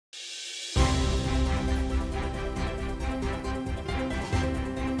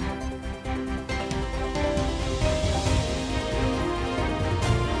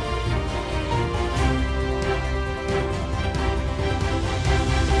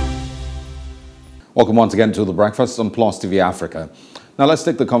Welcome once again to The Breakfast on Plus TV Africa. Now let's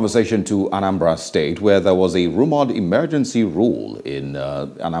take the conversation to Anambra State, where there was a rumored emergency rule in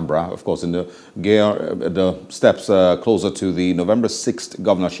Anambra, of course, in the steps closer to the November 6th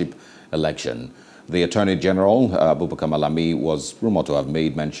governorship election. The Attorney General, Abubakar Malami, was rumored to have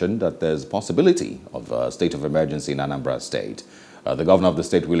made mention that there's a possibility of a state of emergency in Anambra State. The governor of the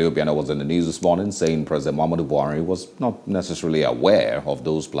state, Willie Obiano, was in the news this morning saying President Muhammadu Buhari was not necessarily aware of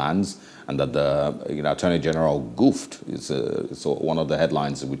those plans and that the Attorney General goofed. It's one of the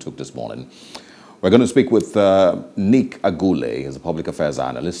headlines that we took this morning. We're going to speak with Nick Agule, as a public affairs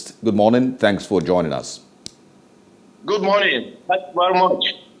analyst. Good morning. Thanks for joining us. Good morning. Thank you very much.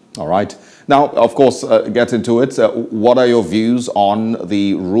 All right. Now, of course, get into it. What are your views on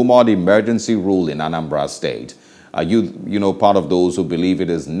the rumored emergency rule in Anambra State? Are you part of those who believe it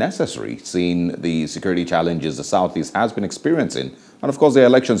is necessary, seeing the security challenges the Southeast has been experiencing, and of course the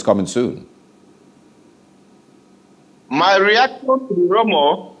elections coming soon? My reaction to the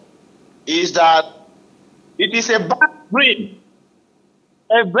rumor is that it is a bad dream,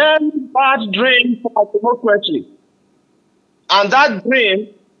 a very bad dream for democracy, and that dream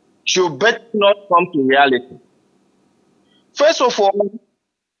should better not come to reality. First of all,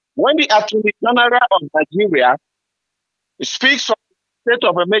 when the Attorney General of Nigeria speaks of state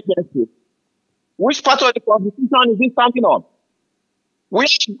of emergency, which part of the Constitution is he standing on?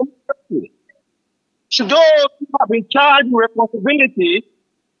 Which democracy? Those who have been charged with responsibility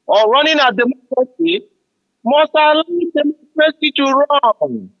or running a democracy must allow democracy to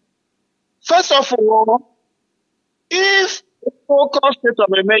run. First of all, if a so-called state of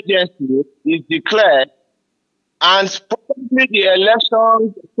emergency is declared and probably the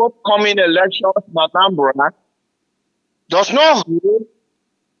elections, the upcoming elections in Anambra, does not hold,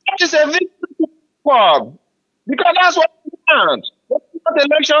 that is a victory for, because that's what we want. That's what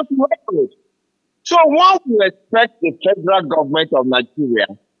elections hold. So one will expect the federal government of Nigeria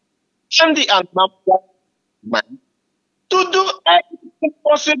and the Anambra government to do everything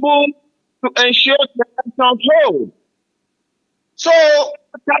possible to ensure the elections hold. So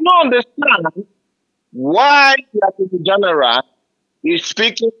I cannot understand why the Attorney General is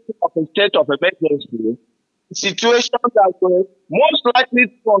speaking of a state of emergency, a situation that will most likely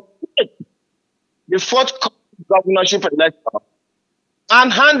to conflict the forthcoming governorship election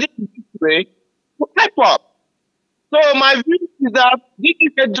and handing victory to IPOP. So my view is that this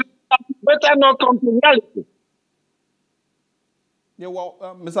is a dream that better not come to reality. Yeah, well,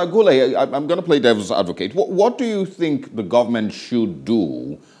 Mr. Agule, I'm going to play devil's advocate. What do you think the government should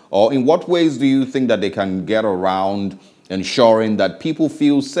do, or in what ways do you think that they can get around ensuring that people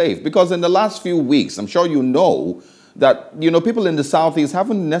feel safe? Because in the last few weeks, I'm sure you know that, people in the Southeast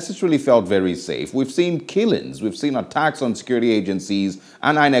haven't necessarily felt very safe. We've seen killings, we've seen attacks on security agencies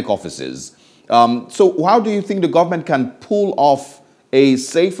and INEC offices. So how do you think the government can pull off a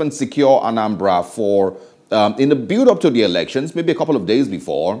safe and secure Anambra for in the build-up to the elections, maybe a couple of days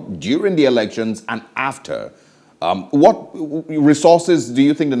before, during the elections, and after? What resources do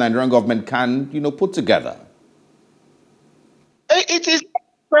you think the Nigerian government can, put together? It is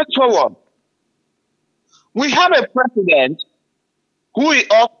straightforward. We have a president who is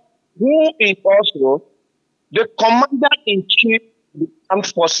also the commander-in-chief of the armed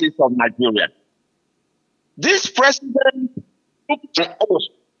forces of Nigeria. This president took an oath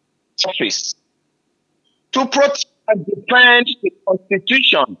office to protect and defend the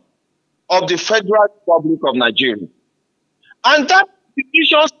Constitution of the Federal Republic of Nigeria. And that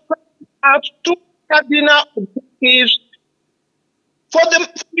Constitution has two cardinal objectives for the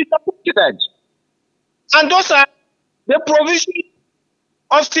president. And those are the provision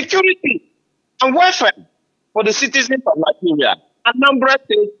of security and welfare for the citizens of Nigeria, Anambra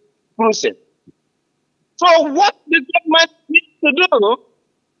State inclusive. So what the government needs to do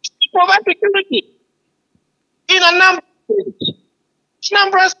is to provide security in Anambra State.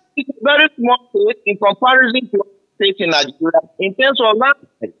 Anambra State is a very small state in comparison to states in Nigeria in terms of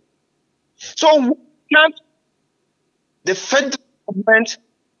land. So can't the federal government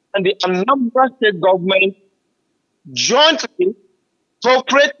and the Anambra State government jointly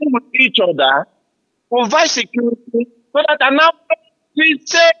cooperating with each other provide security so that Anambra is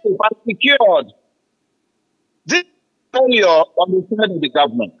safe and secured? This is failure on the side of the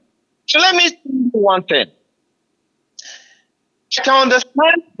government. So let me say one thing. I can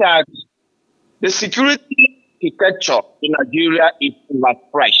understand that the security architecture in Nigeria is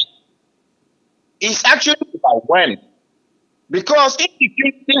overstretched. It's actually overwhelmed because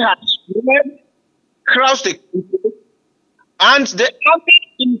insecurity has spread across the country, and the army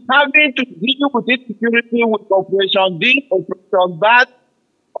is having to deal with this security with operation this, operation that,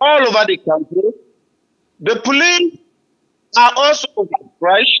 all over the country. The police are also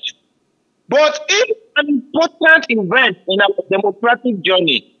overstretched. But if an important event in our democratic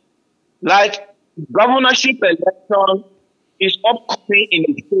journey, like governorship election, is upcoming in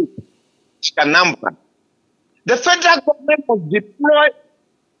a state like Anambra, the federal government must deploy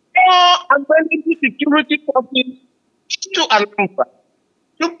all available security forces to Anambra,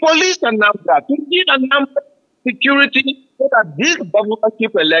 to police Anambra, to give Anambra security so that this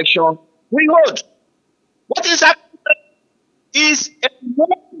governorship election will hold. What is happening is a war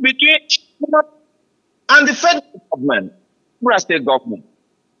between and the federal government, the state government.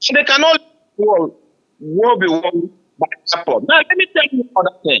 So they cannot war be won by support. Now, let me tell you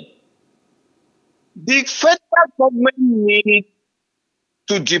another thing. The federal government needs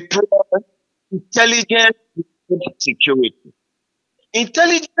to deploy intelligence security.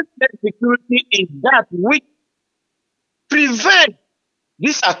 Intelligence security is that which prevents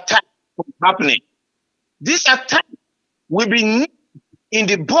this attack from happening. This attack will be in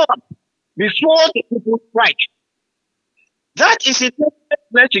the board before the people strike. That is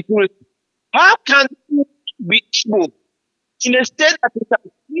intelligence security. How can you be able, in a state that is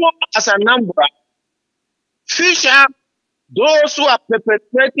as small as Anambra, fish out those who are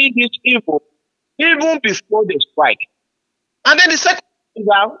perpetrating this evil even before they strike? And then the second thing is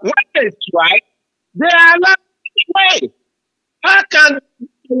that when they strike, they are allowed to way. How can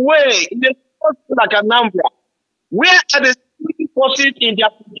they way in a state like Anambra? Where are the security forces in their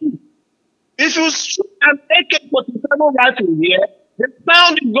position? If you shoot an AK-47 rifle here, the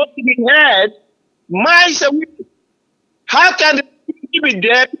sound is going to be heard miles away. How can the security be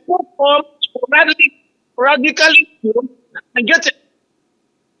there? People come radically and get it.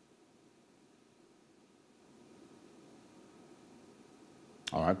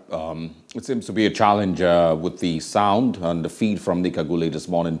 All right. It seems to be a challenge with the sound and the feed from Nick Agule this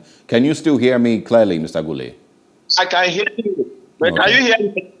morning. Can you still hear me clearly, Mr. Agule? I can hear you. But Okay. can you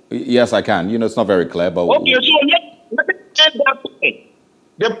hear me? Yes, I can. You know, it's not very clear, but... Okay, so let me end that point.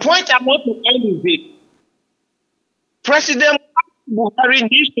 The point I want to end is this. President Buhari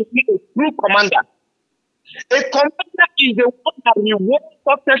needs to be a true commander. A commander is the one that rewards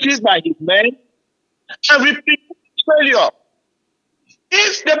successes by his men and repeats failure.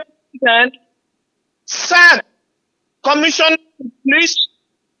 If the president sacked commissioners of police,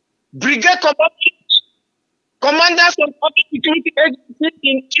 brigade commanders of public security agencies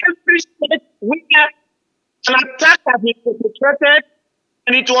in every state where an attack has been perpetrated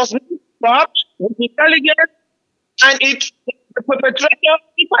and it was not stopped with intelligence, and the perpetrator,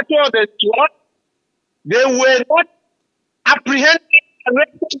 if at all they slot, they were not apprehended and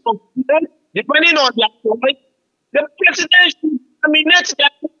arrested for crime, depending on their choice. The president should terminate the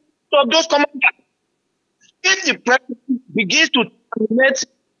activities of those commanders. If the president begins to terminate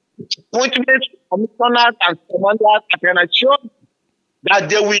appointments of commissioners and commanders, I can assure that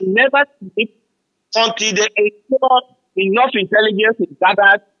they will never sleep until they ensure enough intelligence is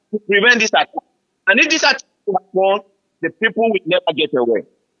gathered to prevent this attack. And if this attack is happen, the people will never get away.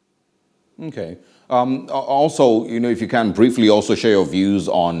 Okay. Also, you know, if you can briefly also share your views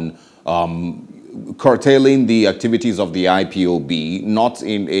on curtailing the activities of the IPOB, not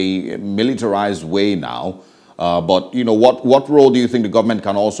in a militarized way now, but, you know, what role do you think the government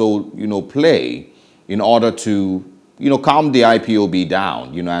can also, you know, play in order to, you know, calm the IPOB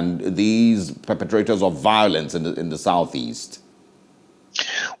down, you know, and these perpetrators of violence in the Southeast?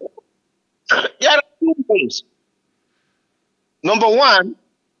 There are two things. Number one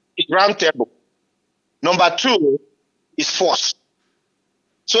is roundtable. Number two is force.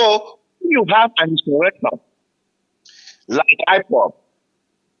 So you have an insurrection like IPOB.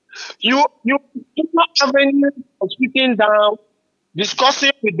 You not have any of sitting down,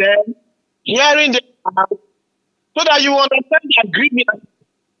 discussing with them, hearing them out, so that you understand their grievance,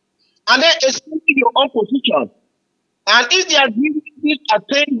 and then explaining your own position. And if their grievances are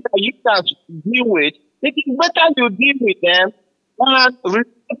things that you can deal with, it is better you deal with them than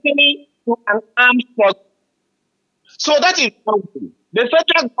resorting to an armed struggle. So that is one thing. The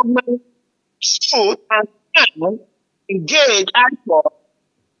federal government should and can engage IPOB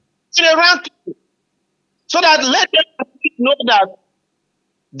in a roundtable, so that let them know that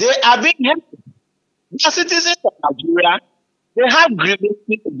they are being helped. They are citizens of Nigeria. They have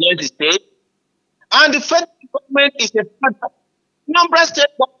grievances against the state, and the federal government is a father. Anambra state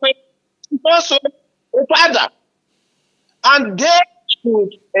government is also a father, and they should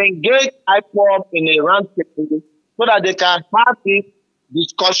engage IPOB in a roundtable so that they can have this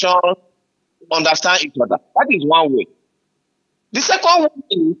discussion, understand each other. That is one way. The second way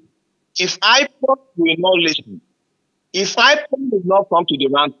is, if IPOB will not listen, if IPOB will not come to the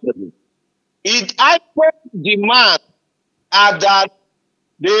roundtable, It IPOB demand are that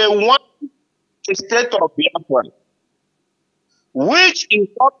they want a state of Biafra, which is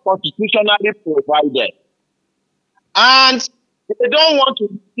not constitutionally provided. And they don't want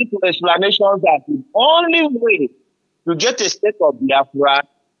to give explanations that the only way to get a state of Biafra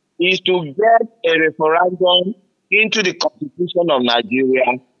is to get a referendum into the constitution of Nigeria.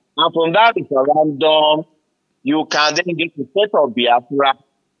 And from that referendum, you can then get a state of Biafra.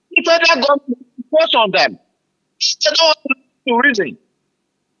 The federal government force on them. They don't want to reason.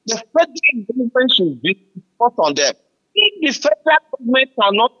 The federal government should be forced on them. If the federal government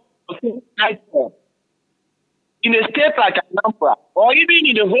cannot control in a state like Anambra, or even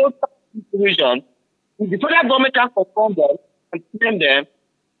in the whole region, if the federal government can confront them and claim them,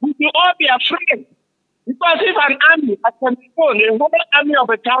 we will all be afraid. Because if an army, as a whole army of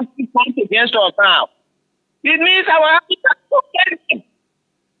a country comes against us now, it means our army can protect them.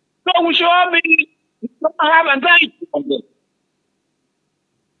 So we should all have anxiety on this.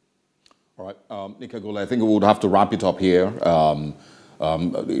 All right, Agule, I think we would have to wrap it up here.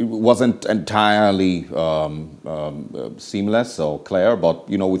 It wasn't entirely seamless or clear, but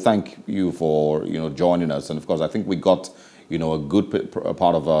we thank you for joining us, and of course I think we got a good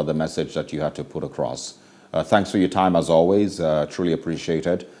part of the message that you had to put across. Thanks for your time as always, truly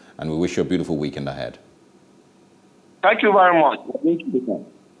appreciated, and we wish you a beautiful weekend ahead. Thank you very much.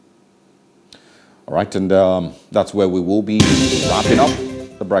 All right, and that's where we will be wrapping up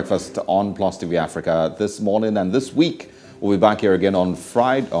the breakfast on Plus TV Africa this morning, and this week we'll be back here again on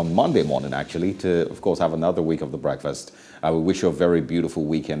Monday morning, actually, to, of course, have another week of the breakfast. We wish you a very beautiful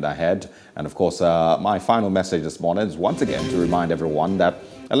weekend ahead. And, of course, my final message this morning is once again to remind everyone that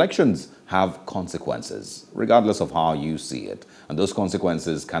elections have consequences, regardless of how you see it. And those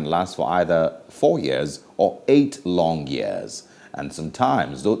consequences can last for either 4 years or 8 long years. And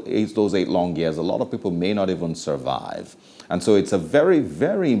sometimes those 8 long years, a lot of people may not even survive. And so it's a very,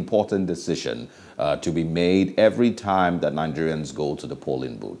 very important decision to be made every time that Nigerians go to the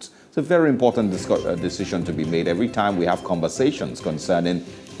polling booths. It's a very important decision to be made every time we have conversations concerning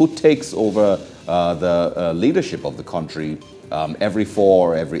who takes over the leadership of the country every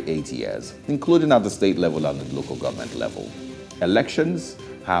 4 or every 8 years, including at the state level and the local government level. Elections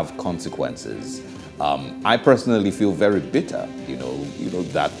have consequences. I personally feel very bitter,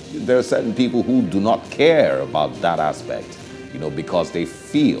 that there are certain people who do not care about that aspect, because they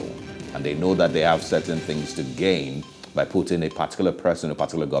feel and they know that they have certain things to gain by putting a particular person, a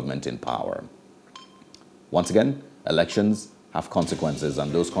particular government in power. Once again, elections have consequences,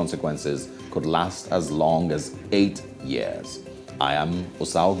 and those consequences could last as long as 8 years. I am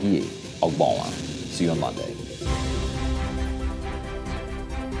Osaugie Ogbonwa. See you on Monday.